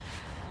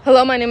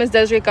Hello, my name is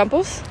Desiree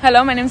Campos.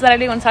 Hello, my name is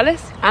Arely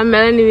Gonzalez. I'm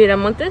Melanie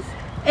Viramontes.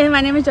 And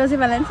my name is Josie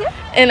Valencia.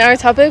 And our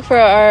topic for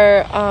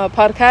our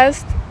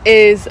podcast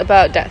is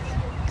about death.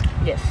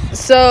 Yes.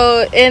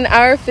 So in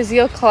our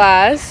physio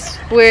class,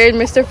 we're in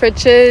Mr.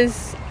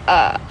 Fritch's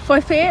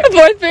Fourth period.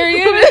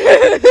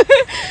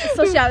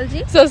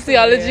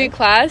 Sociology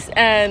class,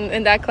 and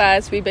in that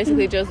class we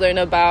basically just learn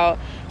about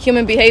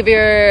human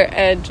behavior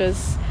and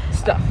just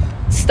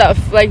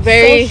stuff like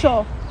very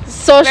social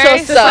stuff.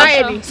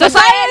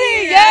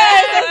 Society.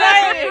 Yes,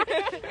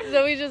 society.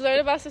 So we just learn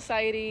about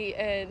society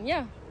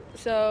and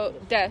so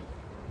death.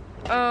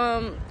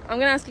 I'm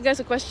gonna ask you guys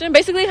a question.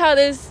 Basically how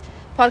this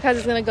podcast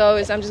is gonna go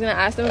is I'm just gonna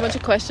ask them a bunch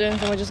of questions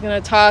and we're just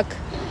gonna talk,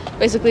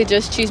 basically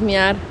just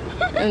chismear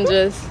and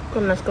just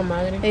Con las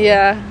comadres.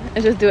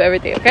 and just do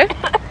everything, okay?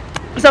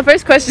 So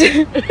first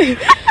question.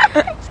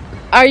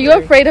 Are you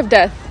afraid of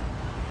death?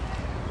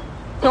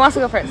 Who wants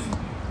to go first?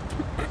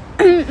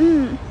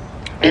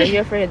 Are you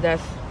afraid of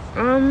death?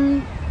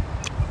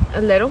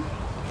 A little.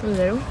 I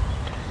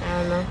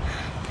don't know.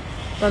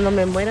 Cuando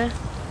me muera.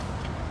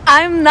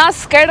 I'm not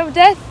scared of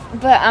death,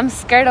 but I'm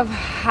scared of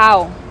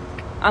how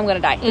I'm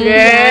gonna die.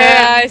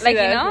 Yeah, I see like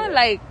that. you know,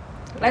 like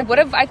what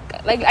if I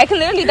can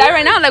literally die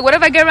right now? Like what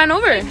if I get run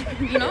over?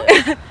 You know,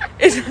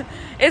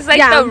 it's like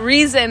the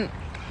reason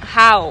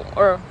how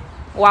or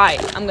why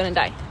I'm gonna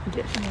die.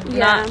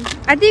 Yeah,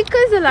 I think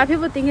because a lot of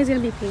people think it's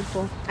gonna be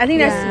painful. I think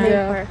that's the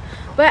main part.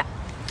 But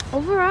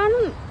overall,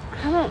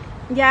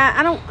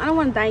 I don't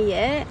want to die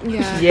yet.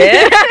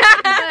 Yeah.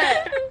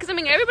 Because I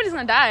mean, everybody's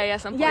gonna die at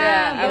some point.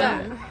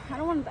 I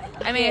don't want to die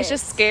yet. I mean, it's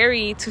just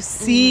scary to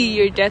see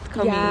your death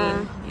coming.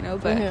 You know,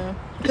 but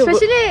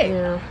especially.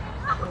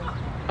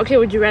 Okay,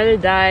 would you rather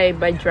die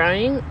by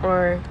drowning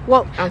or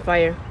on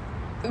fire?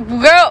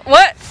 girl,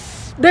 what?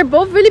 They're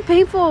both really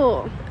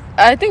painful.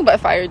 I think by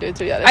fire, dude,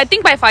 to be honest. I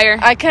think by fire.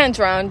 I can't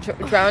drowning.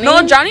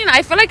 No, drowning.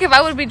 I feel like if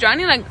I would be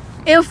drowning, like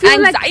It'll feel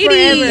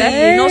anxiety.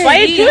 like No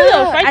Fire sleep. too,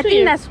 though. I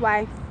think that's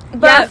why.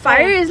 But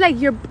fire is like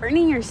you're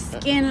burning your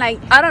skin. Like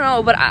I don't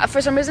know, but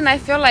for some reason I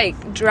feel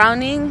like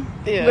drowning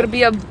would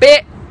be a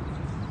bit.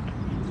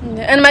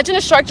 And imagine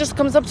a shark just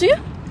comes up to you.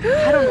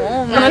 I don't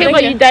know, man. Okay,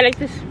 but you die like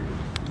this.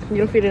 You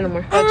don't feel it no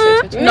more.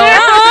 No.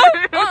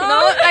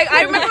 Like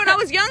I remember when I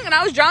was young and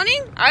I was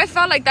drowning, I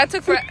felt like that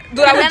took for. Dude,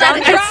 I was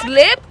drowning. I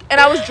slipped and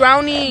I was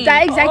drowning.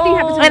 that exact thing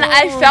happened to me. And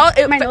I felt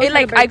it My nose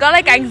like hurt. I got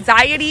like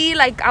anxiety.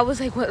 Like I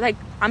was like, what? Like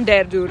I'm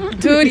dead, dude.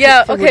 Dude,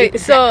 yeah. Okay,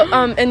 so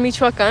in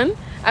Michoacan,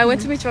 I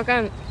went to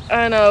Michoacan,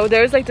 and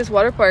there was like this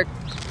water park,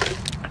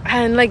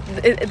 and like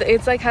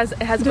it's like has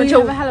a Do bunch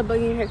you of. have a bug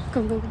in your hair?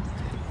 Come.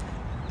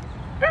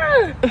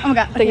 Oh my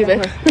god. Thank you,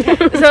 babe.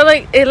 So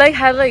like it like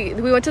had like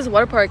we went to this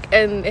water park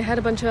and it had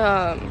a bunch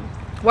of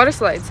water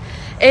slides,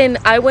 and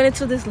I went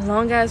into this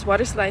long ass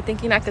water slide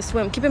thinking I could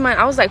swim. Keep in mind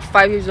I was like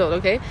 5 years old,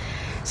 okay?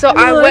 So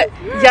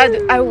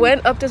I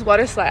went up this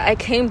water slide. I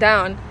came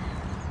down,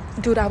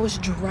 dude. I was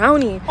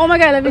drowning. Oh my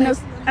god, let me know.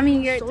 I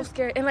mean, you're So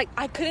scared, and like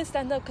I couldn't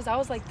stand up because I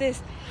was like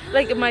this,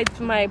 like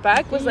my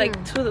back was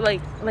like to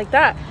like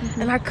that,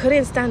 and I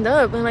couldn't stand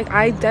up, and like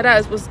I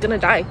deadass was gonna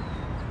die.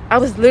 I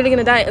was literally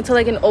gonna die until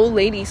like an old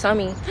lady saw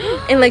me,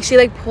 and like she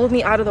like pulled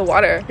me out of the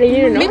water. They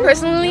didn't know? Me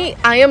personally,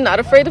 I am not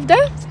afraid of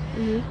death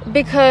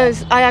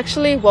because I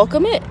actually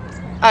welcome it.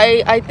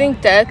 I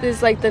think death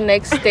is like the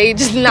next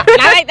stage. not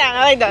like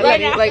that.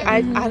 Like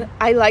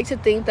I like to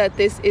think that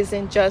this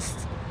isn't just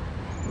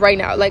right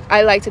now. Like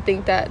I like to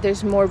think that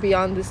there's more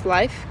beyond this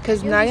life.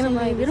 Because not gonna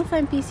lie, if you don't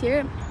find peace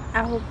here,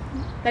 I hope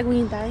like when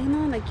you die, you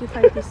know, like you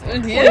find peace.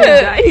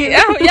 yeah.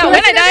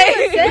 When I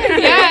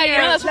die, you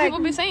know that's what people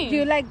be saying.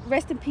 You like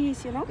rest in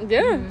peace, you know.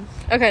 yeah.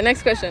 Okay,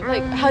 next question.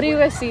 Like, how do you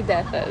guys see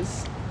death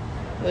as?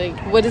 Like,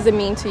 what does it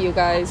mean to you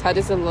guys? How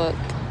does it look?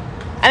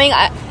 I mean,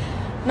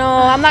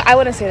 I'm not. I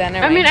wouldn't say that.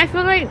 Never I mean, mind. I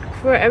feel like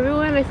for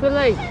everyone, I feel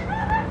like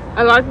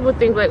a lot of people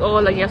think like,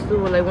 oh, like you have to,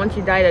 like once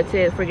you die, that's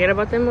it, forget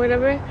about them or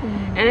whatever.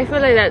 And I feel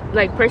like that,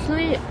 like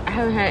personally, I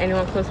haven't had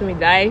anyone close to me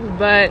die,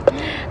 but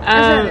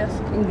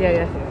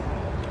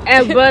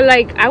but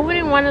like I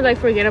wouldn't want to like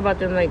forget about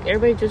them. Like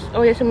everybody just,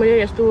 oh yeah, somebody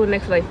ya estuvo,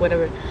 next life,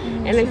 whatever.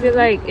 And I feel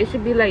like it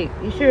should be like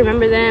you should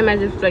remember them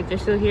as if like they're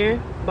still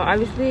here, but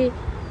obviously you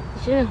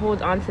shouldn't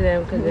hold on to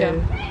them because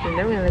then you're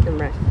never gonna let them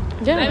rest.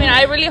 Yeah. I mean,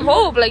 I really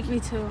hope, like,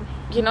 Me too.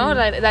 you know,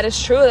 like that is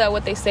true. That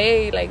what they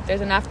say, like, there's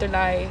an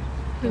afterlife.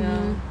 You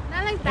know.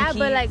 Not like that,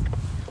 but like,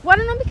 well, I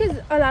don't know, because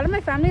a lot of my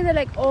family, they're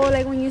like, oh,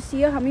 like when you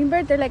see a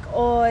hummingbird, they're like,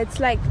 oh, it's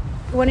like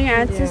one of your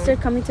ancestors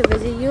coming to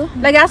visit you.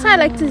 Like that's why I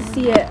like to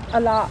see it a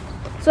lot.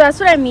 So that's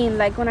what I mean.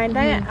 Like when I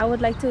die, I would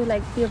like to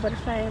like be a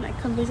butterfly and like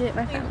come visit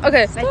my family.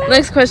 Okay, Like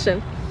next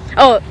question.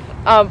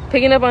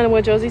 Picking up on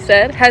what Josie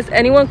said, has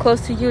anyone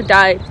close to you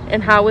died,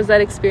 and how was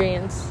that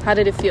experience? How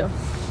did it feel?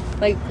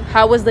 Like,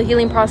 how was the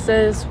healing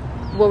process?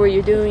 What were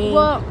you doing?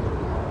 Well,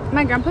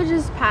 my grandpa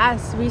just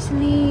passed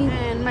recently,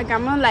 and my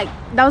grandma, like,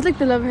 that was like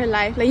the love of her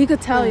life. Like you could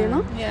tell, you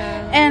know.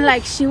 Yeah. And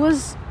like she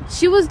was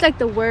like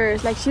the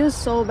worst. Like she was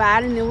so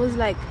bad, and it was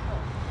like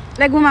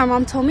when my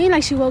mom told me,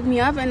 like she woke me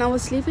up and I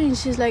was sleeping, and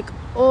she's like,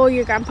 oh,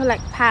 your grandpa like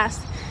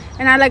passed.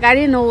 and I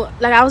didn't know,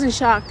 like, I was in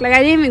shock. Like,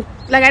 I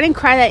didn't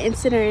cry that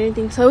instant or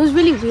anything. So it was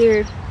really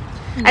weird.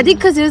 I think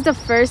because it was the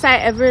first I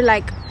ever,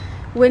 like,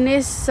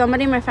 witnessed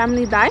somebody in my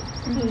family die.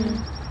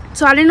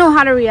 So I didn't know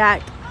how to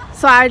react.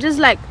 So I just,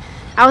 like,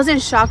 I was in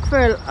shock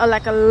for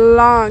a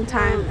long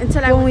time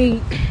until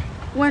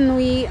when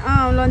we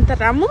lo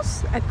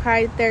enterramos. I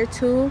cried there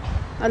too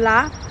a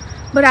lot.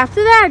 But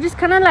after that, I just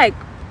kind of, like,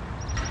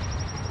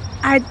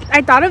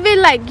 I thought of it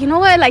like, you know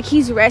what, like,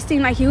 he's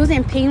resting, like, he was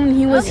in pain when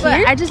he was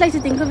here. I just like to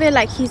think of it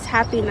like he's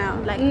happy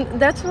now. Like,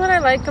 that's what I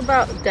like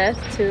about death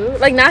too.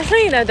 Like, not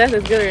saying that death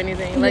is good or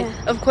anything. Like,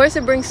 of course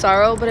it brings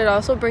sorrow, but it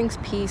also brings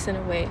peace in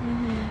a way.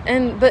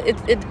 But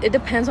it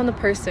depends on the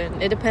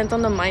person. It depends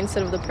on the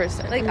mindset of the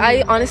person. Like,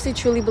 I honestly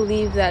truly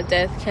believe that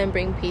death can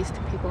bring peace to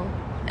people,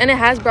 and it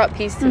has brought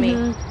peace to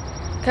me.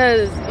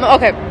 Because,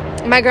 okay,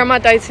 my grandma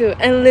died too,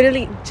 and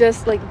literally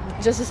just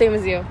the same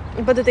as you.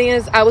 But the thing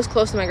is, I was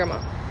close to my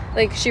grandma.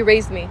 Like, she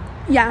raised me.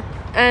 Yeah.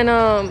 And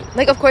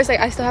like, of course,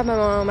 like, I still have my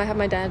mom, I have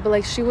my dad, but,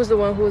 like, she was the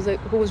one who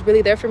was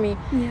really there for me.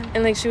 Yeah.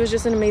 And, like, she was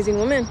just an amazing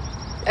woman.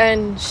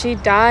 And she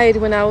died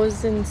when I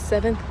was in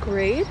 7th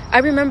grade. I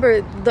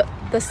remember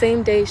the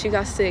same day she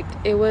got sick.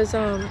 It was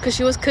because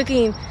she was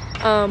cooking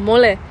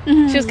mole.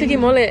 She was cooking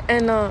mole,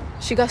 and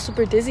she got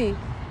super dizzy,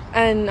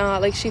 and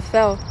like, she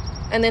fell.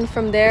 And then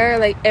from there,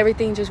 like,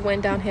 everything just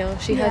went downhill.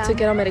 She had to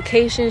get on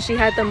medication. She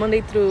had the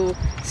Monday through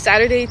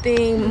Saturday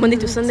thing, Monday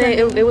through Sunday.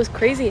 It was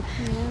crazy.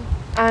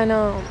 And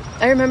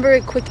I remember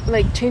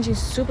it changing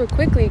super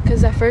quickly,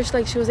 because at first,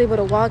 like, she was able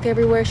to walk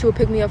everywhere. She would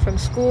pick me up from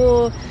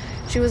school.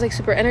 She was, like,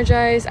 super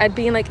energized. I'd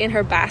be like in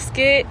her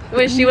basket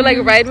when she would, like,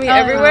 ride me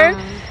everywhere.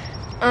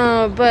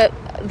 But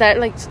that,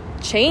 like,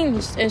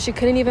 changed, and she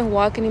couldn't even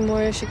walk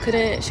anymore. She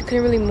couldn't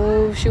really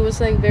move. She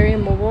was, like, very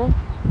immobile.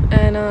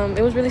 And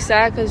it was really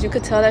sad, because you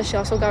could tell that she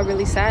also got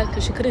really sad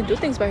because she couldn't do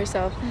things by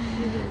herself.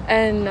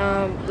 And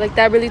like,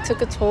 that really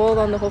took a toll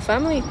on the whole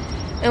family.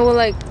 And well,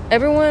 like,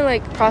 everyone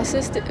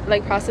processed it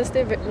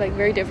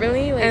very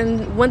differently.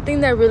 And one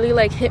thing that really,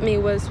 like, hit me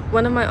was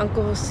one of my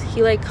uncles.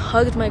 He, like,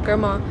 hugged my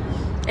grandma,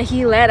 and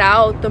he let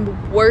out the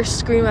worst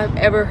scream I've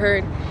ever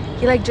heard.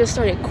 He, like, just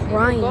started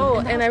crying.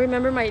 And I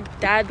remember my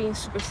dad being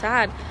super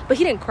sad, but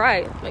he didn't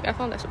cry. Like, I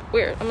found that super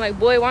weird. I'm like,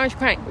 boy, why aren't you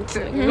crying?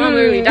 Your mom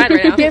literally died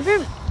right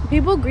now.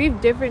 People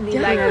grieve differently.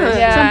 Like,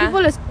 some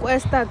people les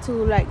cuesta to,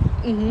 like,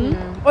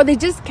 or they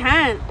just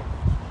can't.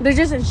 They're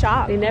just in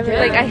shock. They never.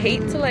 Like, I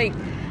hate to, like,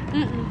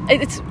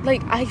 it's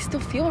like, I still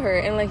feel her,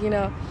 and, like, you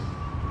know,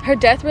 her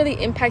death really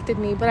impacted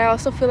me, but I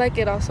also feel like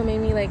it also made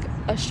me, like,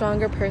 a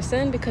stronger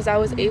person, because I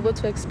was able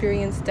to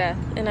experience death,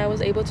 and I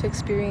was able to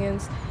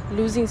experience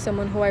losing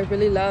someone who I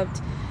really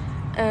loved,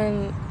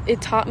 and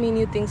it taught me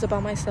new things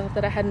about myself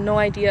that I had no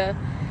idea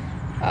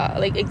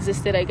like,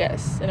 existed, I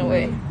guess, in a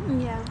way.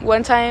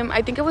 One time,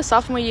 I think it was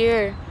sophomore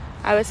year,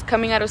 I was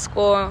coming out of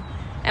school,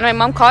 and my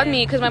mom called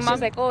me, because my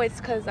mom's like, oh, it's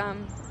because I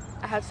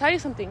have to tell you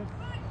something.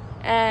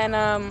 And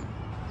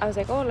I was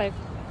like, oh, like,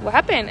 what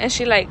happened? And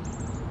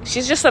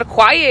she's just sort of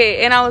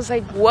quiet, and I was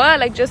like, what?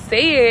 Like, just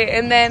say it.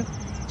 And then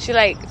she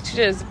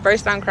just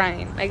burst out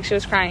crying. Like, she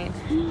was crying.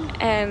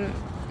 And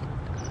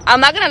I'm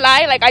not gonna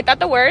lie, like, I thought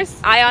the worst.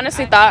 I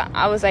honestly thought,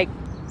 I was like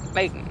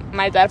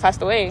my dad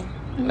passed away.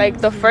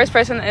 Like, the first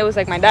person, it was,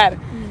 like, my dad.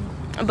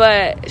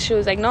 But she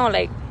was like, no,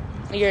 like,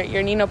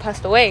 your Nino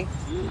passed away.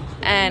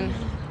 And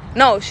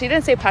no, she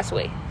didn't say passed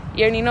away.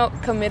 Your Nino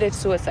committed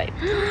suicide.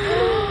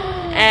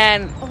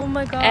 And oh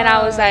my god. And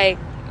I was like,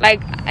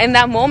 in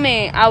that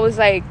moment, I was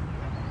like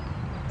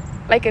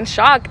in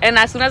shock. And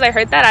as soon as I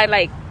heard that, I,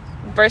 like,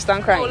 burst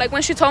out crying. Like,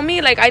 when she told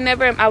me, like,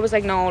 I was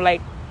like, no,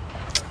 like,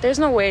 there's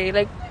no way.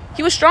 Like,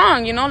 he was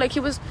strong, you know, like, he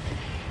was.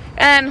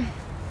 And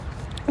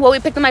well, we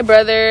picked up my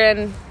brother,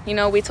 and, you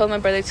know, we told my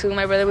brother too.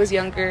 My brother was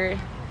younger.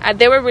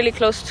 They were really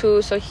close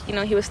too, so, you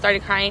know, he was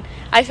started crying.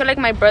 I feel like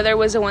my brother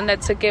was the one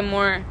that took it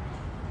more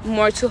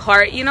to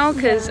heart, you know,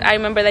 because I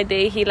remember that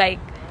day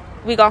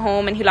we got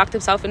home, and he locked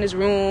himself in his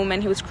room,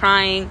 and he was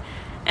crying.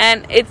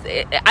 And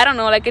I don't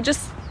know, like,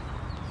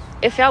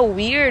 it felt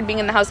weird being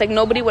in the house. Like,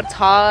 nobody would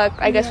talk.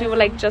 I guess we were,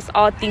 like, just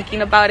all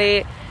thinking about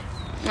it.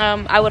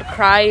 I would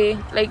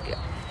cry. Like,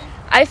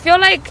 I feel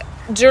like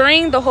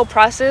during the whole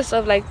process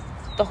of, like,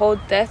 the whole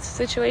death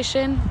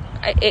situation,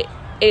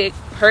 it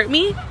hurt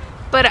me.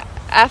 But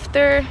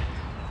after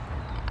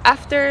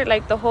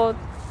like, the whole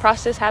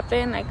process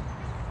happened, like,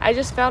 I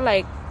just felt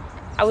like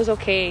I was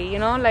okay, you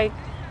know, like,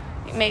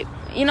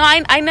 you know,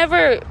 I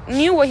never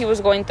knew what he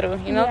was going through,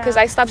 you know, because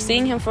I stopped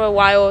seeing him for a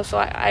while. So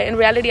I in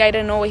reality, I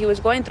didn't know what he was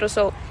going through.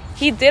 So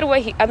he did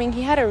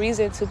he had a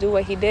reason to do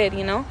what he did,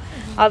 you know,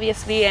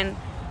 obviously. And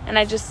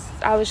I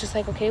was just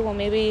like, okay, well,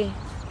 maybe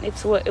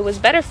it was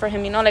better for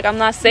him, you know, like, I'm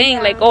not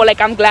saying like, oh,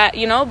 like, I'm glad,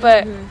 you know,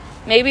 but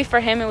maybe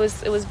for him it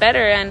was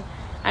better. And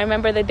I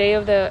remember the day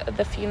of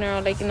the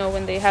funeral, like, you know,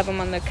 when they have him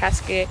on the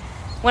casket.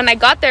 When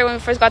we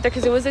first got there,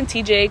 because it was in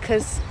TJ,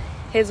 because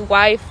his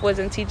wife was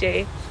in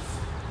TJ.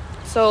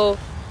 So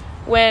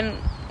when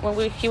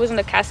he was in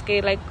the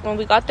casket, like, when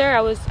we got there,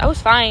 I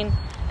was fine.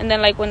 And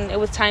then, like, when it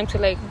was time to,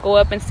 like, go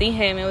up and see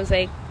him, it was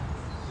like,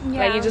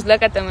 like, you just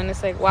look at them and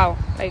it's like, wow,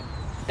 like,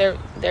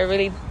 they're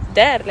really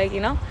dead, like,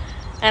 you know.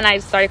 And I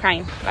started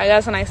crying. Like,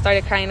 that's when I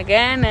started crying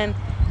again. And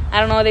I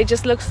don't know, they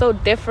just look so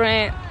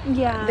different.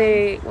 Yeah.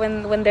 They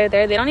when they're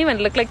there, they don't even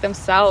look like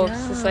themselves.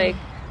 Yeah. It's like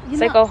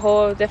like a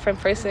whole different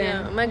person.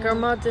 Yeah, my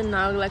grandma did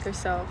not look like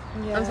herself.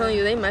 Yeah. I'm telling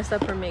you, they messed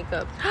up her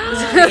makeup.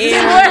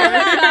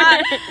 I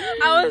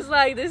was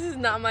like, this is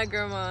not my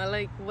grandma.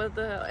 Like, what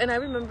the hell? And I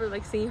remember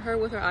like seeing her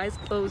with her eyes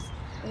closed.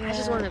 Yeah. I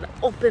just wanted to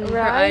open her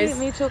eyes.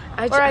 Me too.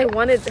 I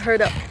wanted her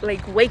to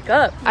like wake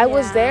up. I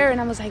was there and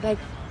I was like,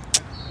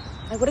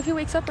 what if he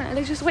wakes up and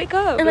like just wake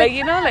up? And like,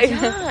 you know, like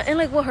yeah. And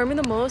like what hurt me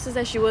the most is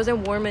that she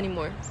wasn't warm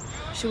anymore.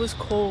 She was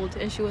cold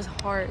and she was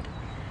hard.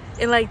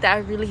 And like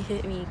that really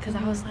hit me because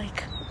I was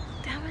like,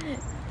 damn it.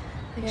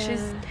 Like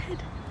she's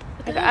dead.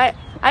 Like,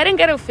 I didn't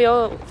get to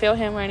feel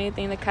him or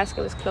anything. The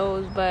casket was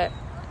closed, but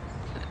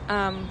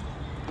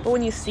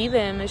when you see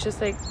them, it's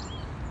just like,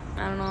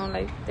 I don't know,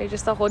 like they're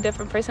just a whole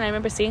different person. I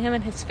remember seeing him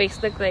and his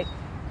face looked like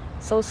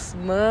so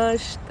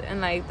smushed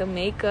and like the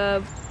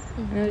makeup.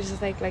 And it was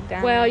just like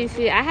that. Well, you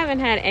see, I haven't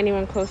had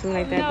anyone close to me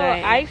like that. No,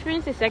 I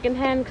experienced it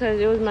secondhand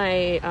because it was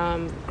my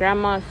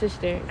grandma's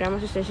sister.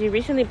 She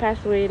recently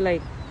passed away,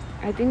 like,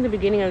 I think the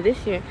beginning of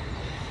this year.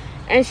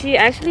 And she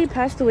actually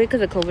passed away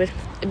because of COVID.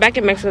 Back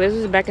in Mexico. This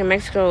was back in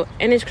Mexico.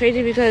 And it's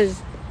crazy because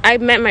I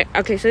met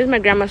so this is my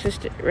grandma's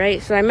sister,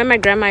 right? So I met my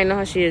grandma. I know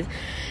how she is.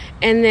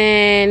 And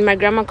then my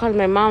grandma called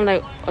my mom,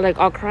 like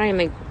all crying,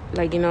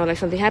 like, you know, like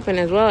something happened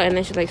as well. And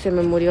then she like, se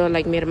me murió,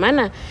 like, mi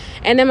hermana.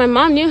 And then my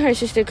mom knew her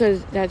sister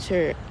because that's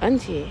her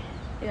auntie.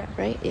 Yeah.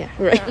 Right? Yeah.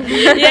 Right.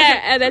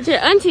 Yeah, that's her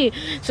auntie.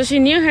 So she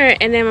knew her.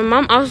 And then my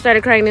mom also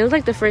started crying. It was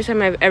like the first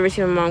time I've ever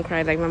seen my mom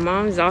cry. Like, my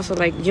mom is also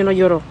like, you know,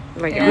 lloro.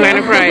 Like, I'm not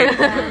gonna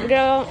cry.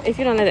 Girl, if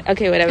you don't know that,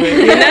 okay, whatever.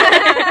 You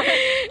know?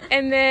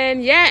 And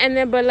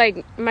then, but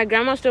like, my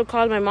grandma still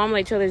called my mom,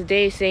 like, till this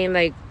day saying,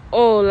 like,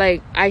 oh,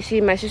 like, I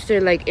see my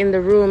sister, like, in the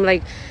room,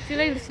 like, she's,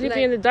 like,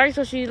 sleeping in the dark,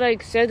 so she,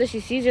 like, says that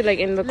she sees her, like,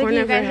 in the corner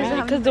of her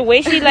house, because the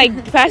way she,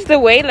 like, passed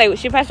away, like,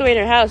 she passed away in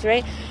her house,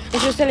 right,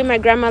 and she was telling my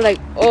grandma, like,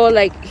 oh,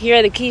 like, here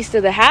are the keys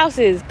to the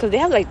houses, because they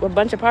have, like, a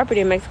bunch of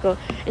property in Mexico,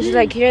 and she's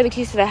like, here are the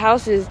keys to the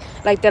houses,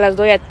 like, te las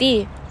doy a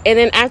ti, and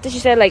then after she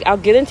said, like, I'll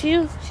give them to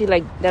you, she,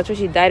 like, that's where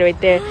she died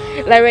right there,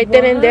 like, right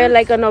then and there,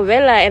 like, a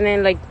novela, and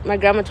then, like, my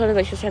grandma told her,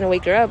 like, she was trying to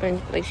wake her up,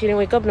 and, like, she didn't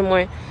wake up no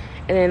more.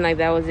 And then, like,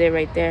 that was it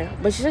right there.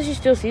 But she said she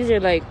still sees her,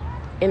 like,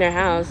 in her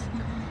house.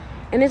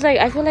 And it's, like,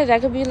 I feel like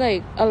that could be,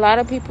 like, a lot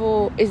of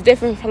people. It's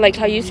different from, like,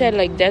 how you said,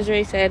 like,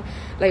 Desiree said,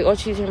 like, oh,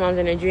 she sees her mom's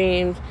in her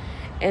dreams.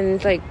 And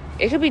it's, like,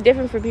 it could be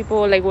different for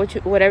people, like,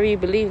 whatever you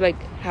believe.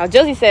 Like, how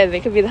Josie said,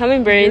 it could be the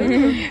hummingbird.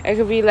 It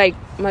could be, like,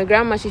 my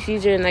grandma, she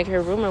sees her in, like,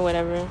 her room or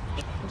whatever.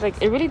 It's, like,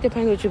 it really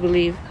depends what you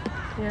believe.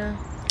 Yeah.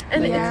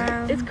 And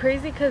it's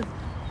crazy because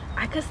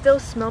I could still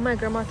smell my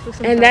grandma too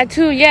sometimes. And that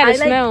too, yeah, the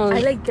smells. I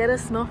like get a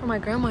smell from my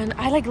grandma, and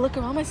I like look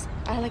around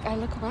I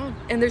look around,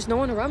 and there's no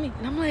one around me,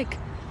 and I'm like,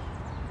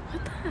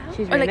 what the hell?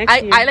 She's right like, next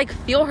to you. I like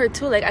feel her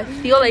too, like I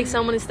feel like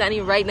someone is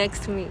standing right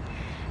next to me,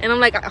 and I'm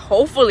like,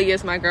 hopefully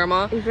it's my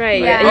grandma,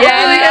 right? Yeah.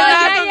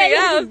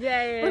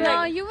 But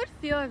no, you would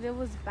feel if it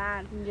was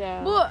bad.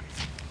 Yeah. Well,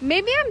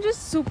 maybe I'm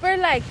just super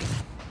like,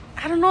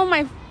 I don't know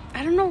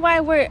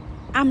why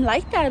I'm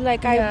like that.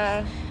 Like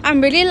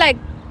I'm really like.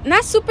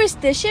 Not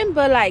superstition,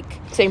 but like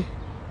same.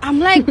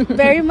 I'm like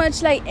very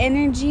much like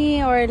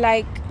energy or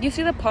like you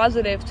see the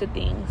positive to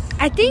things.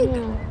 I think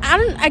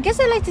I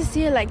guess I like to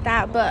see it like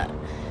that, but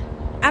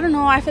I don't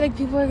know. I feel like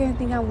people are gonna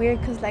think I'm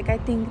weird because like I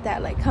think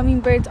that like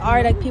hummingbirds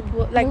are like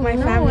people like my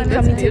family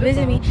coming to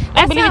visit me.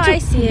 That's how I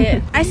see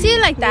it. I see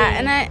it like that,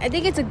 and I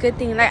think it's a good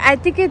thing. Like I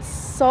think it's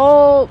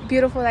so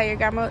beautiful that your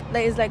grandma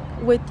like is like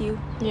with you.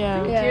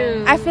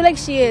 Yeah. I feel like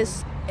she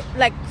is.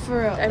 Like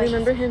for real. I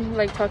remember him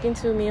like talking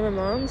to me and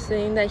my mom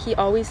saying that he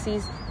always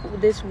sees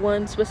this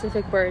one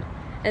specific bird,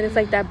 and it's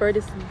like that bird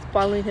is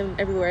following him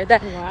everywhere.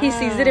 That he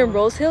sees it in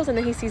Rose Hills and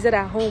then he sees it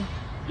at home.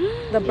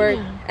 The bird,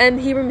 and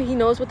he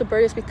knows what the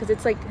bird is because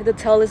it's like the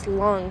tail is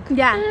long.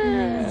 Yeah,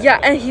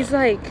 and he's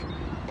like,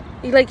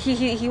 he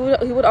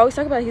would always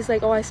talk about it. He's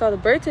like, oh, I saw the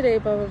bird today,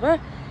 blah blah blah,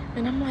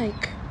 and I'm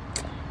like,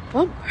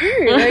 what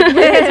bird? Like, what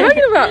are you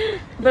talking about?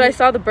 But I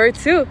saw the bird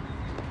too,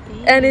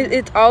 and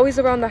it's always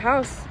around the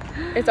house.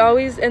 It's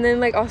always, and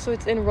then like also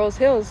it's in Rose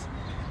Hills.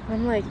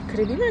 I'm like, could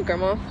it be my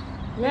grandma?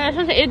 Yeah,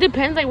 it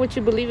depends like what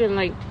you believe in.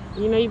 Like,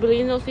 you know, you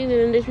believe in those things, and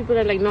then there's people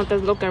that are like, no,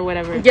 that's loca or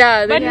whatever.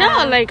 Yeah, but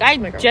no, like I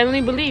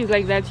genuinely believe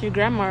like that's your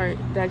grandma or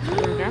that's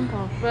your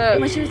grandpa. But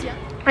when she was young,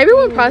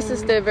 everyone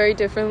processed it very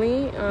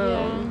differently.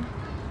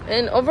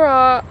 And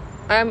overall,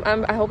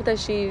 I hope that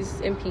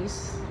she's in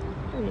peace.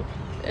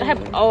 I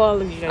hope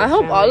all of you guys. I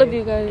hope all of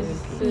you guys,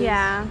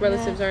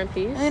 relatives are in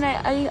peace. I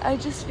mean, I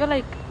just feel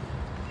like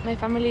my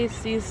family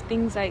sees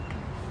things like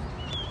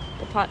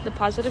the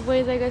positive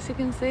ways, I guess you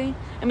can say.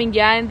 I mean,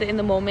 in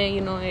the moment,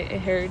 you know,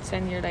 it hurts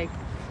and you're like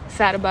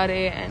sad about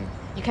it and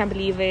you can't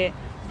believe it.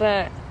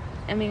 But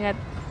I mean,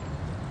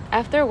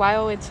 after a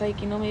while, it's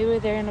like, you know, maybe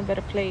they're in a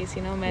better place.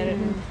 You know,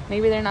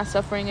 maybe they're not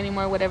suffering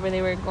anymore, whatever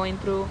they were going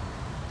through.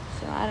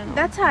 So I don't know.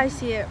 That's how I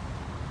see it.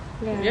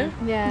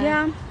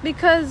 Yeah.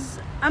 Because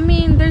I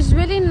mean, there's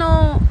really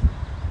no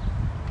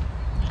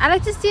I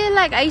like to see it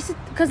like I used to,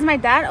 because my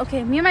dad,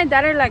 okay, me and my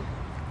dad are like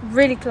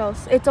really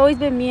close. It's always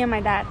been me and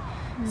my dad.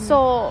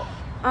 So,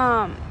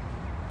 and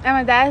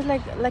my dad is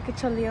like a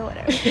cholio,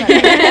 whatever.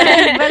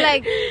 But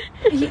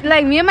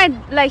like, me and my,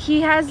 like,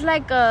 he has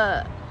like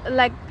a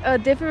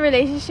different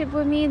relationship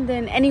with me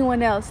than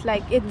anyone else.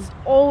 Like, it's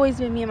always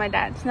been me and my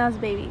dad since I was a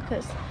baby,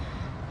 because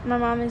my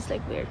mom is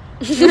like weird.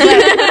 But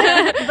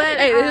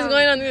hey, this is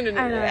going on the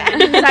internet. I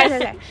know.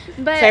 Sorry.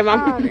 But sorry,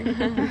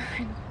 Mom.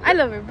 I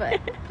love her,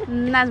 but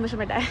not as much as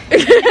my dad. But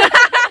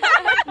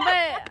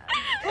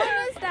what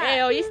was that? Hey,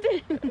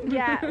 oíste?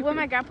 Yeah, when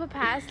my grandpa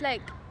passed,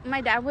 like, my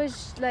dad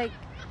was like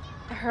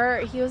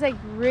hurt. He was like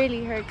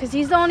really hurt, because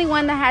he's the only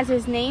one that has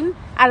his name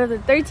out of the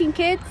 13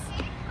 kids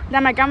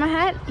that my grandma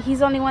had. He's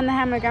the only one that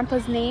had my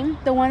grandpa's name,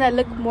 the one that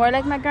looked more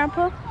like my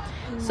grandpa.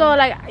 So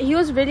like, he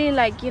was really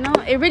like, you know,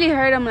 it really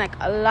hurt him like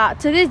a lot.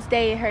 To this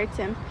day it hurts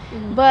him.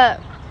 But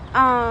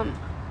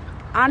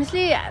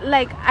honestly,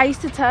 like, I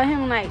used to tell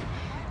him like,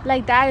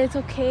 Dad, it's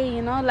okay,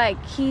 you know,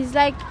 like, he's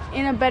like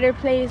in a better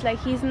place, like,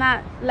 he's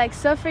not like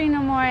suffering no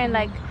more, and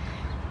like,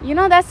 you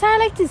know, that's how I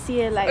like to see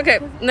it. Like, okay,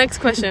 next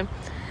question.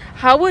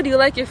 How would you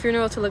like your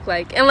funeral to look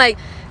like? And like,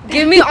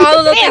 give me all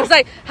of those things.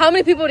 Like, how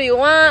many people do you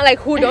want? Like,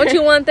 who don't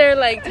you want there?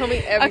 Like, tell me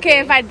everything. Okay,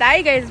 if I die,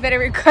 you guys better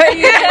record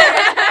you.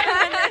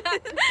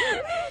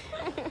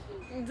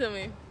 Tell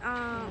me.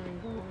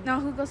 No,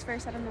 who goes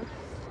first? I don't know.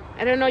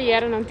 I don't know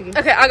yet. I don't know.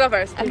 Okay, I'll go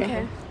first.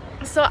 Okay.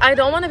 So I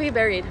don't want to be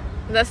buried.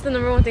 That's the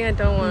number one thing I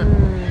don't want.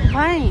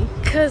 Why?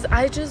 Because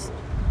I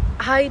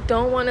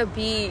don't want to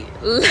be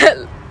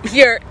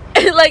here.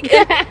 like,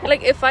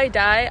 if I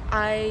die,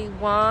 I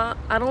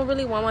don't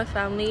really want my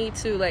family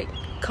to like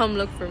come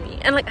look for me.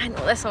 And like, I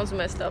know that sounds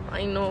messed up.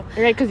 I know.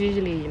 Right, because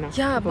usually, you know.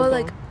 Yeah, but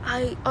like,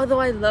 although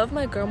I love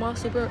my grandma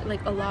super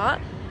like a lot,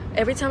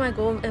 every time I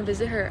go and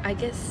visit her, I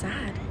get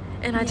sad.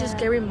 And I just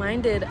get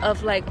reminded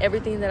of like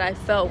everything that I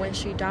felt when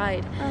she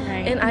died.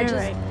 Right. And I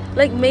just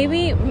like,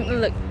 maybe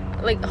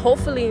like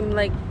hopefully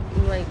like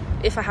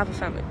if I have a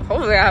family,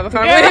 hopefully I have a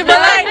family, but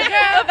like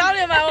a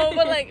family of my own.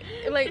 But like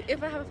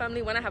if I have a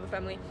family, when I have a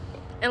family,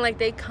 and like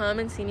they come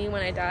and see me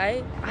when I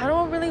die, I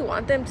don't really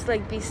want them to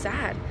like be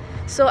sad.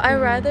 So I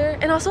rather,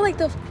 and also like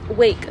the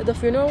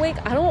funeral wake,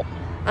 I don't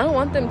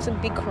want them to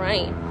be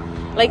crying.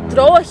 Like,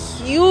 throw a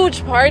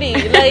huge party,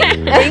 like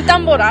bring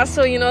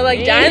tamborazo, you know,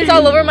 like dance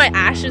all over my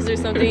ashes or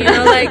something, you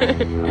know,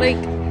 like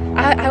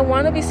I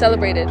want to be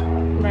celebrated.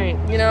 Right.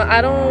 You know,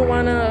 I don't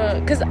want to,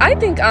 because I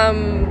think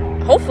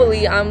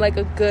hopefully I'm like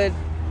a good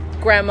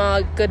grandma,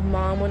 good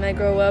mom when I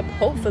grow up,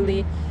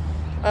 hopefully.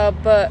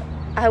 But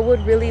I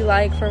would really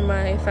like for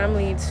my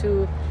family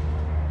to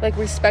like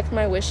respect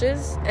my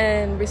wishes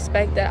and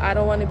respect that I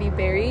don't want to be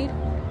buried.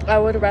 I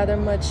would rather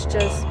much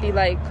just be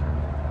like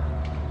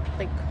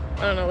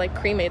I don't know, like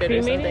cremated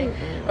or something.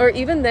 Or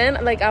even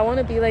then, like, I want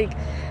to be like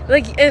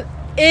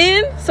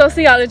in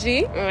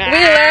sociology, we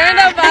learned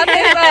about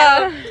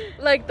this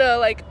like the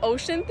like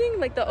ocean thing,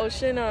 like the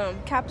ocean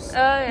Capsule.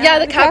 Yeah,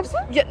 the capsule.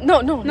 Yeah, no,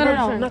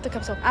 not the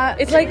capsule.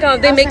 It's like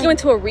they make you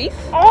into a reef.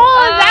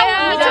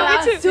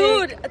 That one.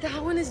 Dude,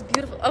 that one is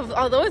beautiful.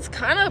 Although it's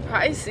kind of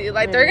pricey,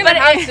 like they're gonna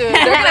have to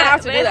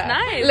do that.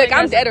 Nice. Like,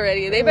 I'm dead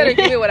already. They better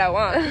give me what I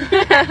want.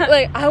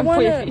 Like, I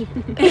wanna,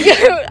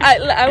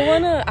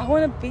 I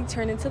wanna be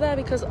turned into that,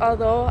 because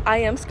although I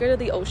am scared of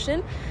the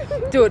ocean,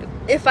 dude,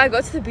 if I go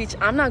to the beach,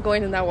 I'm not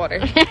going in that water.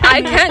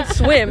 I can't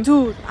swim,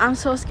 Dude, I'm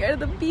so scared of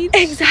the beach.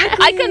 Exactly.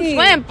 I can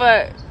swim,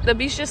 but the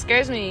beach just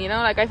scares me, you know?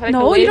 Like, I feel like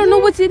No, you don't know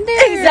what's in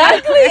there.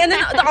 Exactly. And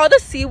then all the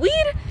seaweed.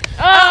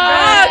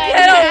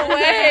 Get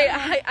away.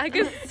 I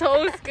get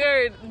so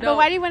scared. No. But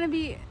why do you want to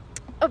be...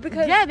 Oh,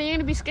 because Yeah, then you're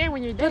gonna be scared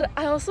when you're dead. But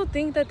I also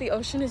think that the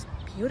ocean is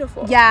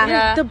beautiful.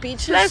 Yeah. The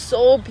beach is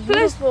so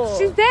beautiful. Plus,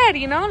 she's dead,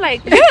 you know?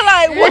 Like,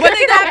 like, what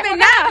can happen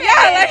now?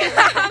 Yeah,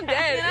 like, I'm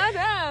dead. you know,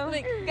 damn.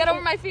 Like, Get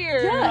over my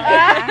fear.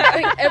 Yeah.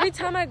 Like, every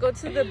time I go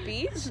to the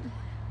beach,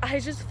 I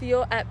just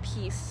feel at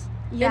peace.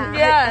 Yeah. And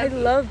Yeah. I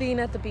love being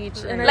at the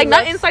beach. And Like,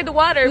 not inside the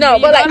water. No,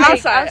 but you know,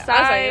 like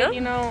outside, you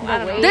know? I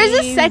don't know. There's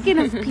a second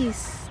of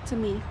peace to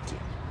me.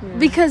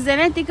 Because then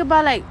I think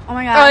about like, oh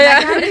my god, Oh, like,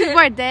 yeah. how many people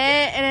are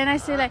dead, and then I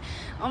say like,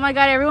 oh my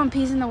god, everyone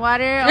pees in the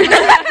water. Oh my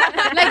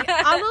god.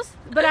 Like all those,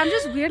 but I'm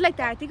just weird like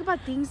that. I think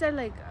about things that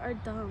like are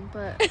dumb,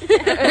 but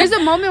there's a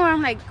moment where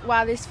I'm like,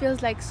 wow, this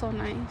feels like so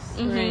nice.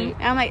 Right.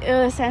 And I'm like,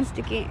 ugh, sand's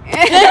sticky.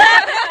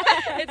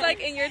 It's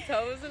like in your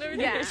toes and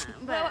everything. Yeah,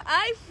 Well, but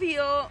I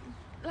feel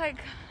like,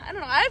 I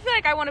don't know, I feel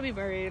like I want to be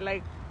buried.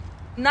 Like,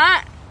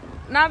 not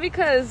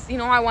because, you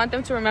know, I want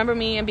them to remember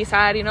me and be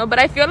sad, you know, but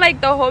I feel like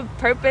the whole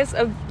purpose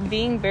of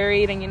being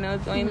buried and, you know,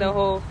 doing the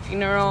whole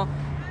funeral,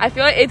 I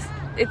feel like it's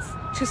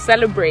to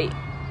celebrate,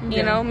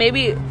 you know.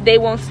 Maybe they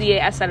won't see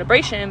it as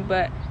celebration,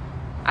 but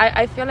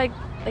I feel like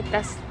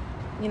that's,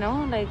 you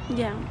know, like,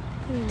 yeah.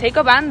 take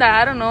a banda,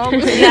 I don't know,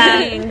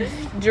 sing,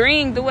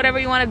 drink, do whatever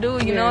you want to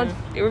do, you know.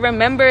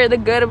 Remember the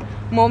good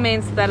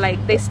moments that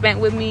like they spent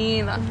with me,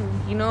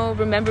 you know,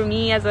 remember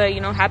me as a,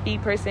 you know, happy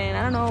person,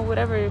 I don't know,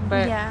 whatever.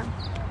 But Yeah.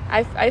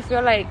 I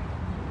feel like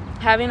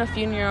having a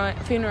funeral,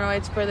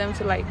 it's for them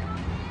to like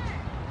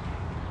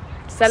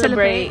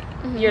celebrate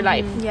your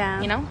life.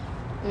 Yeah. You know?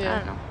 Yeah. I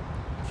don't know.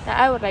 That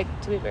I would like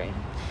to be buried.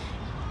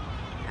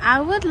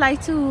 I would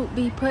like to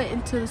be put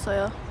into the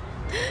soil.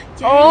 Yes,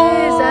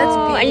 that's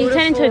beautiful. And you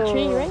turn into a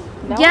tree, right?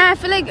 Yeah, I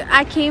feel like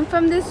I came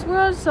from this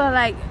world, so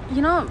like,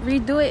 you know,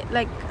 redo it.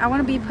 Like, I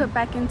want to be put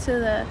back into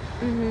the.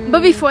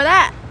 But before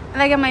that,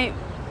 like at my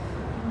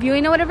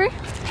viewing or whatever,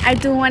 I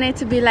do want it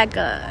to be like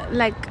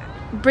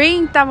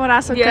bring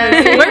Tamorazo. Yeah.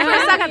 We're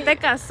from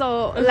Zacatecas,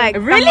 so like.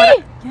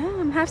 Really? Yeah,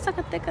 I'm half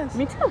Zacatecas.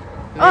 Me too.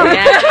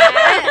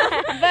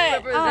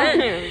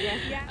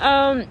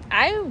 Oh,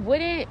 I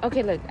wouldn't.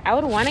 Okay, look, I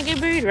would want to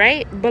get buried,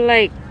 right? But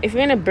like, if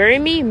you're gonna bury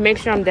me, make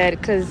sure I'm dead,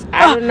 because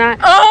I would not.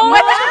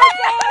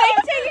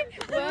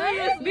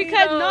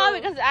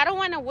 Because I don't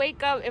want to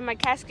wake up in my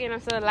casket and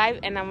I'm still alive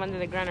and I'm under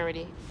the ground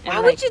already. And Why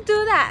would you do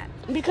that?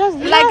 Because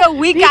Like a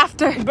week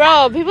after.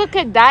 bro, people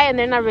could die and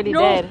they're not really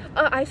dead.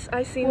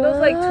 I seen those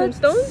like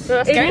tombstones.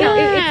 Bro,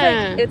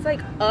 scary. It's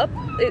like up.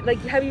 Like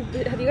have you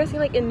guys seen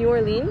like in New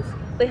Orleans?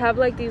 They have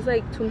like these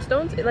like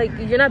tombstones. Like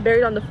you're not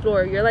buried on the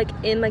floor. You're like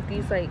in like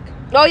these like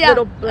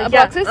little like,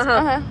 boxes.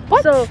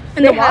 What? So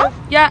In the wall?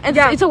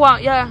 It's a wall.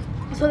 Yeah.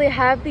 So they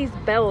have these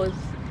bells.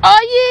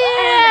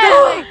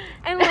 Oh yeah.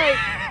 And like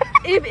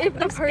if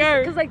the person,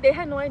 because like they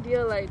had no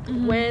idea like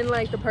when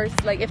like the person,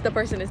 like if the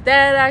person is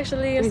dead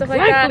actually and stuff like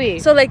Exactly.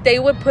 that. So like they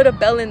would put a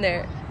bell in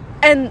there,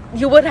 and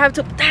you would have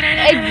to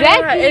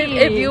Exactly.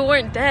 if you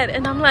weren't dead.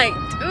 And I'm like,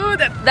 dude,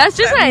 That's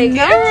just like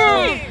No.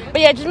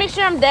 But yeah, just make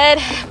sure I'm dead.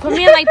 Put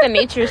me in like the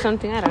nature or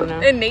something. I don't know.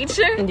 in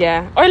nature.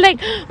 Yeah. Or like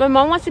my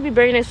mom wants to be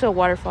buried next to a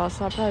waterfall,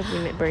 so I'll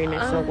probably be buried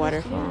next to a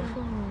waterfall.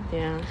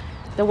 Yeah.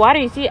 The water,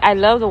 you see, I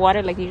love the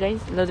water. Like you guys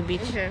love the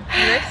beach. Okay.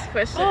 Next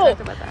question. Oh,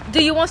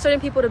 do you want certain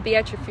people to be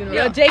at your funeral?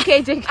 Yo,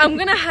 JK. I'm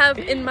gonna have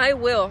in my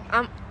will.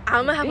 I'm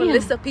gonna have a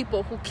list of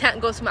people who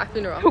can't go to my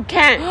funeral. Who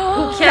can't?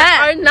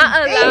 Are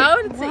not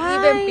allowed to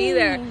even be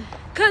there.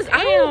 Cause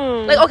I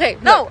don't like. Okay,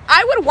 No,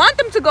 I would want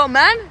them to go,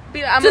 man.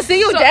 To see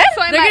you dead?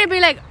 So They're going to be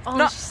like, oh,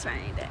 No. she's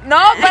finally dead. no,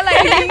 but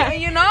like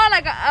you know,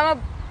 like I'm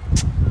a.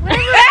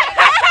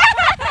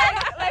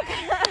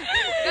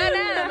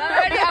 Goddamn,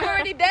 I'm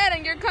already dead,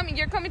 and you're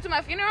coming to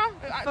my funeral.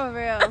 For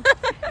real.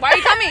 Why are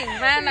you coming,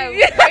 man?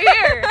 Like, why are you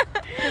here?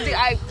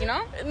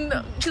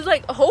 Cause Cause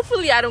like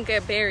hopefully I don't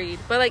get buried,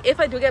 but like if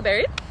I do get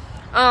buried,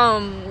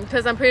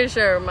 Because I'm pretty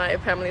sure my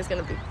family is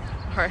gonna be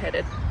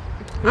hard-headed.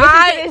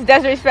 It's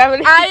Desiree's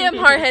family. I am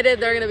hard-headed.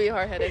 They're gonna be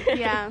hard-headed.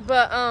 Yeah.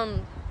 But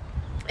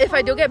if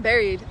I do get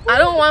buried, I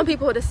don't want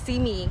people to see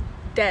me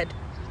dead.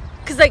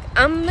 Cause like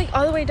I'm like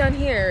all the way down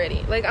here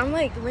already. Like I'm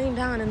like laying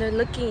down and they're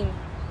looking.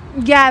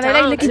 Yeah, they're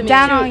like Down looking to me,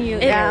 down too. on you.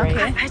 And Yeah, right.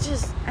 okay. I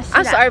just. I see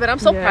I'm that. sorry, but I'm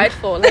so Yeah.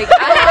 prideful. Like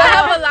I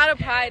have a lot of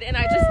pride, and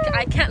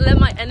I can't let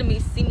my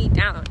enemies see me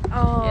down.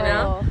 Oh, You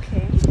know?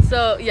 okay.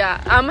 So yeah,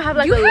 I'm gonna have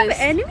like You a have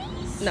list.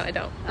 enemies? No, I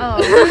don't.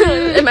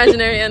 Oh.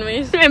 Imaginary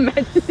enemies.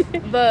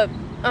 But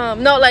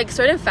no, like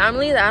certain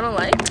family that I don't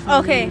like.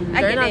 Okay, I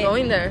They're get not it.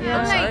 going there. Yeah.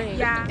 I'm Like, sorry.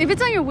 yeah. If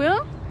it's on your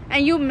will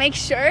and you make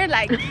sure,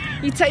 like,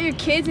 you tell your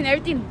kids and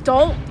everything,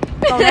 don't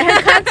let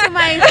her come to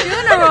my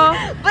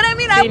funeral. But I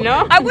mean,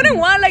 know? I wouldn't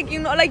want like you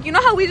know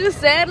how we just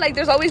said like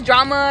there's always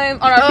drama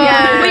on our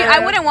funeral. Yeah.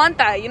 I wouldn't want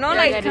that. You know,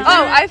 like that is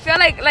I feel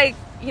like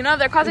you know if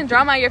they're causing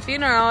drama at your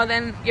funeral,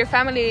 then your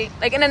family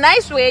like in a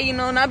nice way, you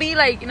know, not be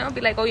like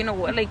oh you know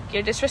what, like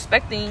you're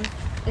disrespecting.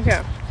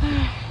 Okay.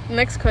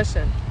 Next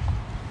question.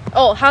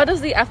 Oh, how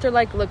does the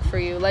afterlife look for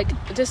you? Like,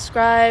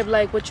 describe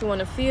like what you want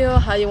to feel,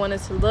 how you want it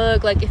to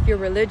look. Like, if you're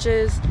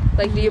religious,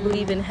 like, do you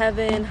believe in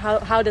heaven?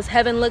 How does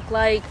heaven look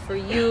like for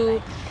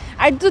you?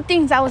 I do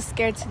things I was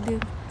scared to do.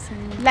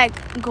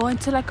 Like, go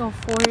into, like, a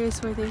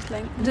forest where there's,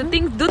 like... Do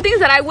things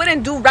that I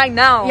wouldn't do right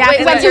now. Yeah, Wait,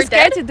 because like I'm you're too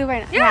scared dead? to do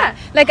right now. Yeah.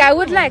 Like, I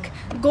would, like,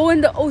 go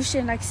in the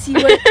ocean, like, see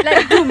what...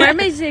 Like, do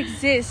mermaids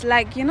exist?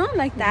 Like, you know,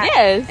 like that.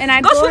 Yes. And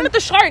I'd Go swim in- with the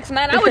sharks,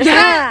 man. I would.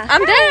 Yeah.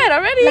 I'm dead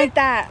already. Like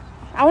that.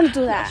 I want to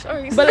do that.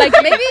 But like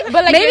maybe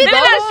maybe your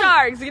not goal-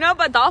 sharks, you know,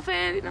 but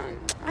dolphins, you know.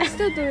 I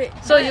still do it.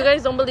 So you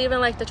guys don't believe in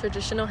like the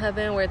traditional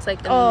heaven where it's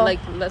like in, like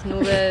Las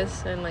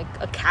Nubes and like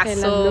a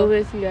castle?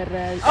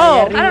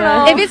 Oh, I don't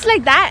know. If it's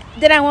like that,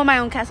 then I want my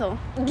own castle.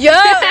 Yeah.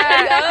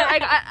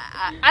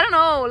 I don't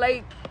know,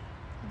 like,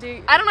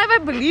 I don't know if I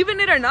believe in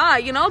it or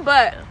not, you know,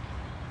 but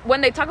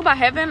when they talk about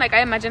heaven, like,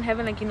 I imagine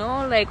heaven, like, you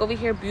know, like, over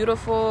here,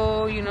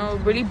 beautiful, you know,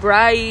 really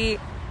bright,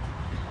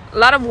 a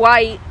lot of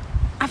white.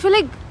 I feel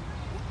like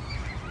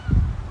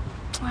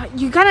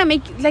you gotta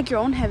make like your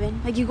own heaven.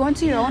 Like you go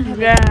into your own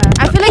heaven. Yeah.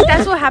 I feel like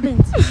that's what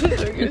happens.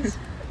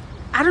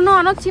 I don't know.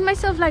 I don't see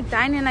myself like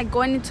dying and like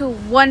going into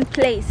one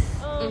place.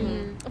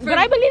 But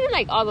I believe in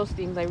like all those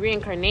things, like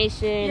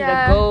reincarnation,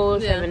 Yeah. the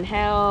ghost, Yeah. heaven,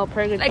 hell,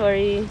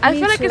 purgatory. I Me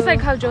feel like it's too.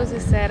 like how Josie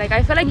said, like,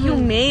 I feel like you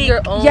make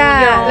Your own.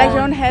 Yeah, your like own.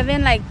 your own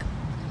heaven. Like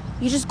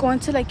you just go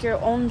into like your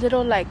own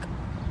little like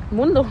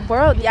Mundo.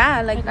 world.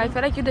 Yeah, like I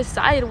feel like you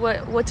decide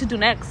what to do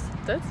next.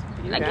 That's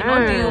Like, you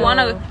know, do you want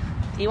to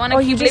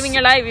Or you keep living just-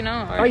 your life, you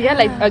know? Or, Oh yeah,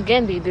 like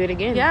again, do you do it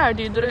again? yeah, or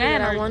do you do it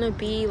again? And I Or, want to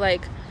be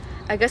like,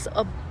 I guess,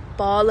 a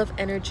ball of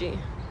energy.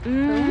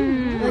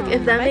 Mm. Like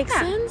if that like makes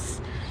that.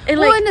 sense. And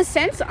well, like in a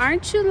sense,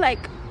 aren't you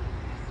like?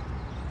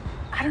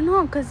 I don't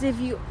know, because if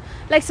you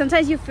like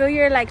sometimes you feel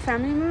your like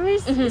family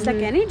members, it's like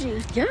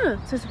energy.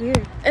 Yeah, so it's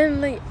weird. And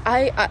like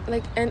I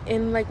like, and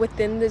in like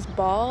within this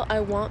ball, I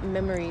want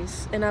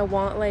memories, and I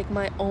want like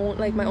my own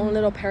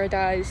little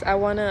paradise.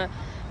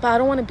 But I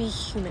don't want to be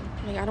human.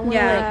 Like I don't want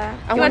to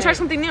I want to try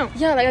something new.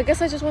 Yeah, like I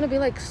guess I just want to be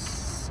like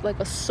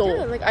a soul.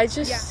 Yeah, like I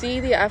just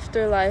see the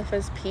afterlife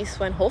as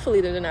peaceful, and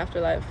hopefully there's an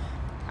afterlife.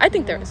 I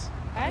think there is.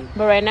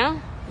 But right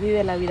now,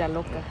 vive la vida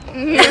loca. I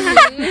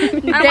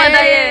don't want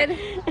that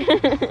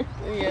yet.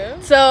 Yeah.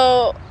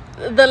 So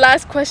the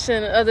last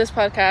question of this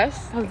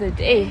podcast of the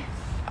day: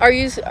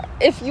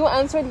 if you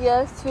answered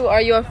yes to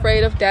are you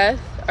afraid of death?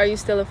 Are you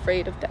still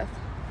afraid of death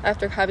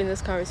after having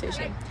this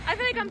conversation? I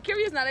feel like I'm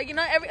curious now. Like, you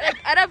know,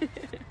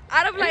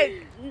 out of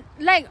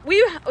like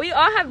we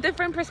all have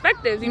different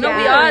perspectives. You know,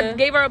 we all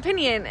gave our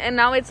opinion, and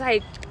now it's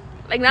like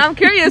now I'm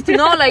curious to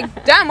know,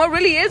 like, damn, what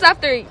really is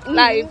after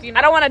life? You know?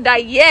 I don't want to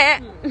die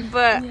yet,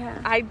 but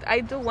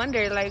I do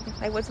wonder, like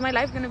what's my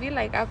life gonna be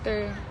like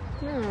after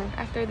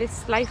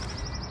this life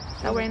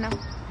that we're in now?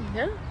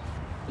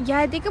 Yeah,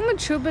 I think I'm a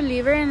true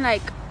believer in,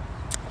 like,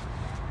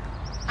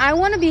 I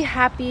want to be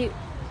happy.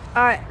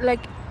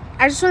 Like,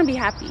 I just want to be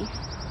happy.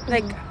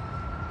 Like,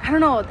 I don't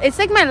know. It's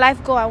like my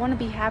life goal. I want to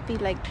be happy.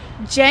 Like,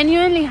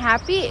 genuinely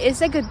happy. It's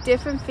like a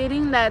different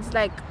feeling that's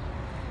like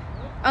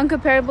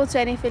uncomparable to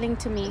any feeling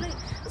to me.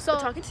 So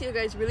talking to you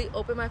guys really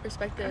opened my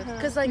perspective.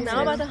 Because like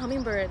now about the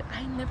hummingbird,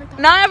 I never thought.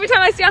 Now every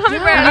time I see a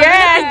hummingbird, I'm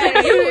gonna think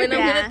of you, and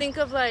I'm gonna think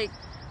of like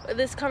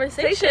this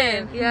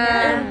conversation.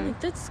 Yeah.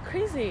 That's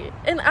crazy.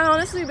 And I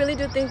honestly really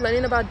do think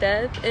learning about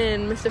death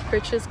in Mr.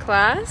 Fritch's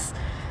class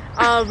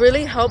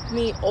really helped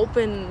me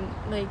open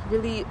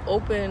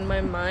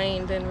my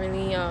mind, and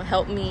really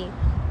help me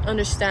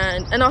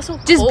understand, and also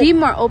just be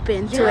more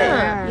open to it,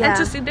 and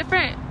to see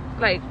different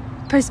like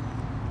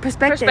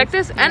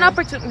perspectives and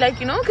opportunities, like,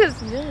 you know,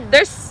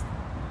 because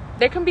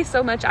there can be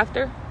so much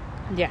after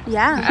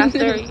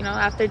after you know,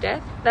 after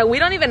death that we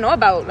don't even know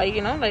about, like,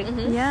 you know, like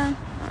yeah.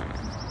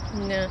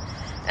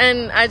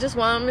 And I just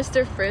want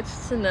Mr.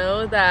 Fritz to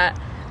know that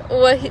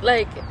what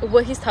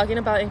he's talking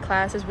about in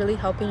class is really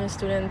helping his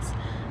students,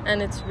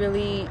 and it's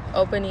really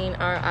opening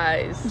our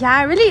eyes. Yeah,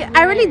 I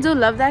really do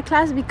love that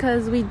class,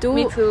 because we do.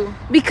 Me too.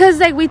 Because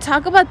like we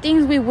talk about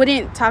things we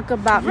wouldn't talk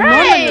about.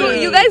 Right.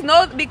 Dude, you guys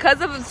know, because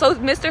of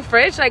Mr.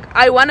 Fritch, like,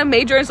 I want to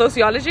major in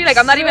sociology. Like,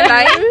 I'm not even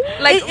lying.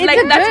 Like, that's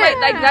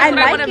what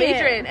I want to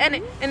major in.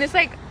 And it's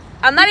like,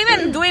 I'm not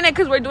even doing it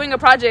because we're doing a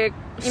project.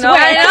 You know,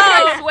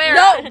 I swear.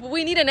 No,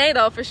 we need an A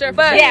though, for sure.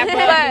 But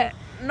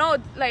no,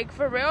 like,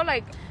 for real,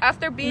 like,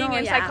 after being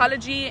in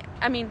psychology,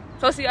 I mean,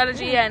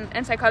 sociology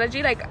and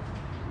psychology, like,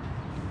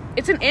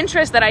 it's an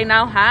interest that I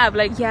now have,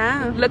 like,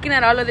 looking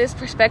at all of these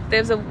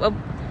perspectives of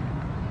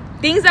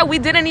things that we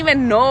didn't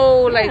even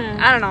know, like,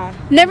 I don't know,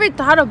 never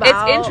thought about.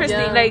 It's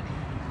interesting, like,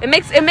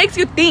 it makes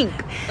you think,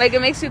 like,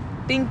 it makes you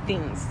think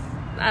things.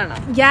 I don't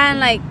know. Yeah, and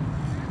like,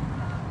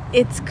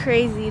 it's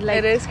crazy. Like,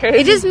 it is crazy.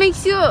 It just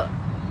makes you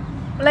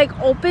like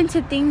open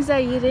to things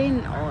that you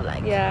didn't know.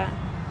 Like,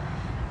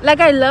 like,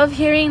 I love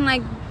hearing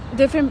like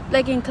different,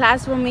 like, in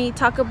class when we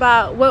talk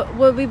about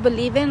what we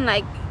believe in,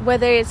 like,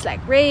 whether it's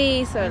like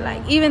race or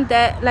like even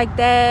death,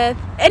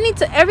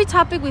 every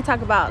topic we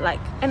talk about, like,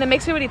 and it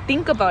makes you really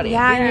think about it.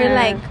 And you're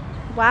like,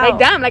 wow, like,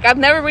 damn, like, I've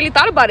never really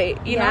thought about it,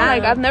 you know,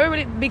 like, I've never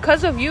really,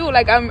 because of you,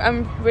 like,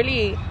 I'm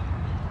really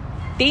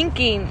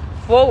thinking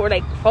forward.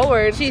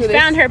 She's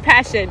found her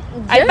passion.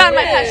 I found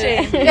my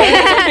passion.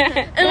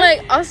 And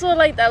like, also,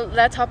 like,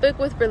 that topic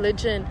with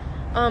religion,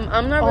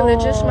 I'm not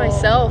religious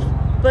myself,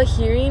 but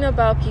hearing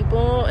about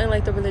people and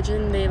like the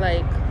religion they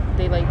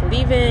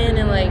believe in,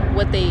 and like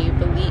what they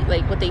believe,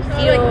 like what they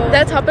feel, like,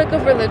 that topic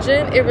of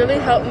religion, it really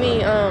helped me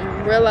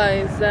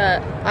realize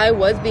that I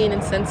was being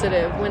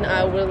insensitive when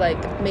I would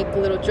like make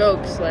little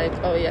jokes like,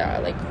 oh yeah,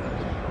 like,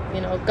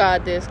 you know,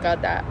 God this,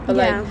 God that, but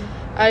like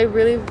I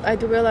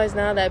do realize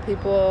now that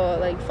people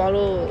like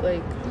follow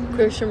like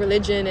Christian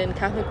religion and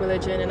Catholic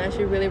religion, and I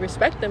should really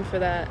respect them for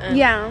that. And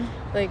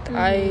like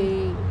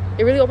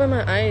it really opened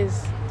my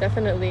eyes,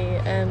 definitely.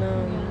 And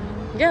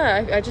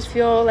I just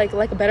feel like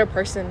a better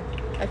person.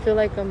 I feel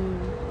like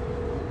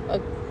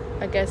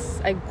I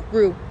guess I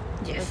grew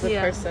as a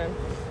person.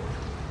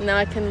 Now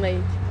I can,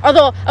 like,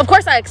 although of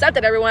course I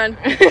accepted everyone,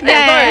 of course, but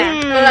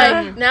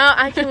like now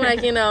I can,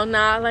 like, you know,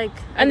 not like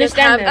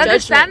understand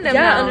them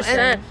now.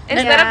 Understand.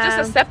 Instead of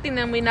just accepting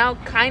them, we now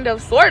kind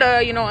of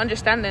sorta, you know,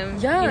 understand them.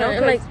 You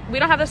know, like, we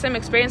don't have the same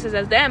experiences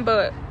as them,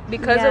 but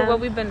because of what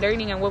we've been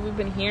learning and what we've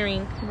been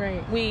hearing,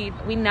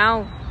 we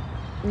now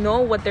know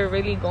what they're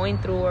really going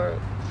through, or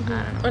I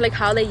don't know, or like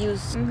how they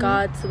use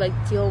God to like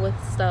deal with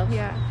stuff.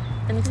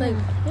 And it's like,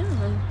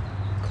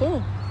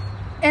 cool.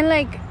 And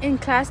like in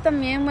class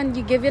también, when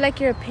you give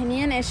like your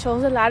opinion, it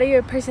shows a lot of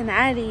your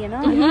personality, you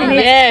know. And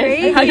it's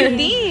crazy how you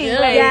think.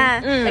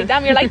 Like,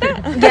 damn, you're like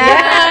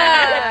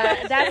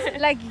that.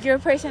 That's like your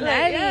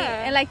personality.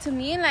 And like, to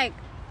me, like,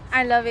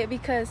 I love it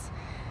because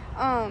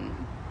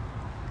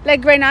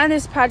like right now in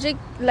this project,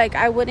 like,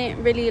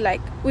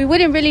 we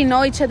wouldn't really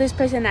know each other's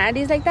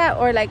personalities like that,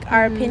 or like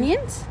our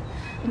opinions,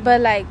 but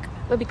like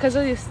but because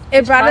of this,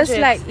 it brought us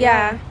like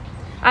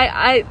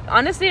I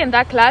honestly in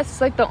that class,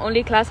 it's like the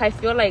only class I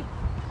feel like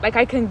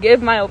I can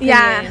give my opinion.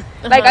 Yeah.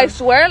 Like I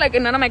swear, like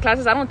in none of my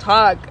classes I don't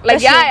talk.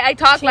 Like I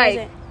talk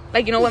like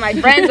you know, with my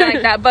friends and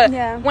like that. But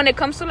when it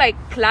comes to like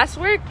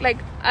classwork, like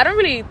I don't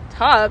really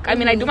talk. I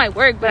mean, I do my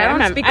work, but I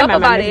don't speak up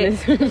about it.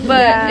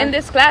 But in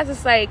this class,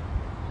 it's like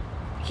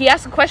he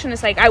asks a question.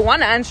 It's like I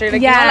want to answer.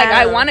 Like you know, like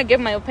I want to give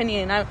my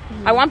opinion.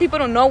 I want people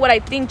to know what I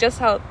think, just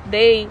how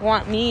they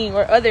want me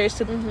or others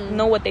to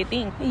know what they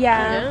think.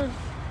 Yeah.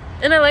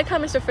 And I like how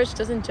Mr. Fritsch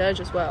doesn't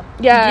judge as well.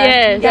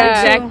 Yeah,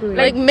 exactly.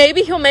 Like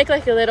maybe he'll make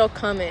like a little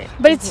comment,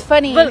 but it's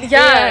funny. But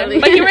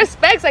but he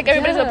respects like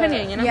everybody's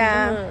opinion, you know.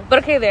 Yeah. But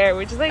okay,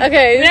 we're just like like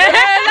we're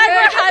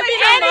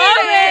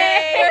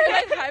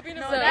hyping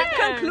the moment. So that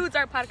concludes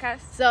our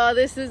podcast. So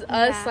this is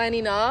us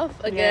signing off.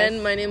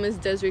 Again, my name is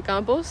Desiree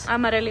Campos.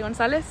 I'm Arely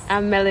Gonzalez.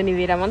 I'm Melanie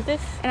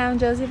Viramontes. And I'm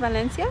Josie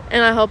Valencia.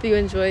 And I hope you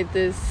enjoyed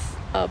this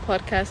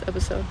podcast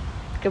episode.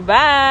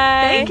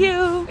 Goodbye. Thank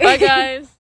you. Bye, guys.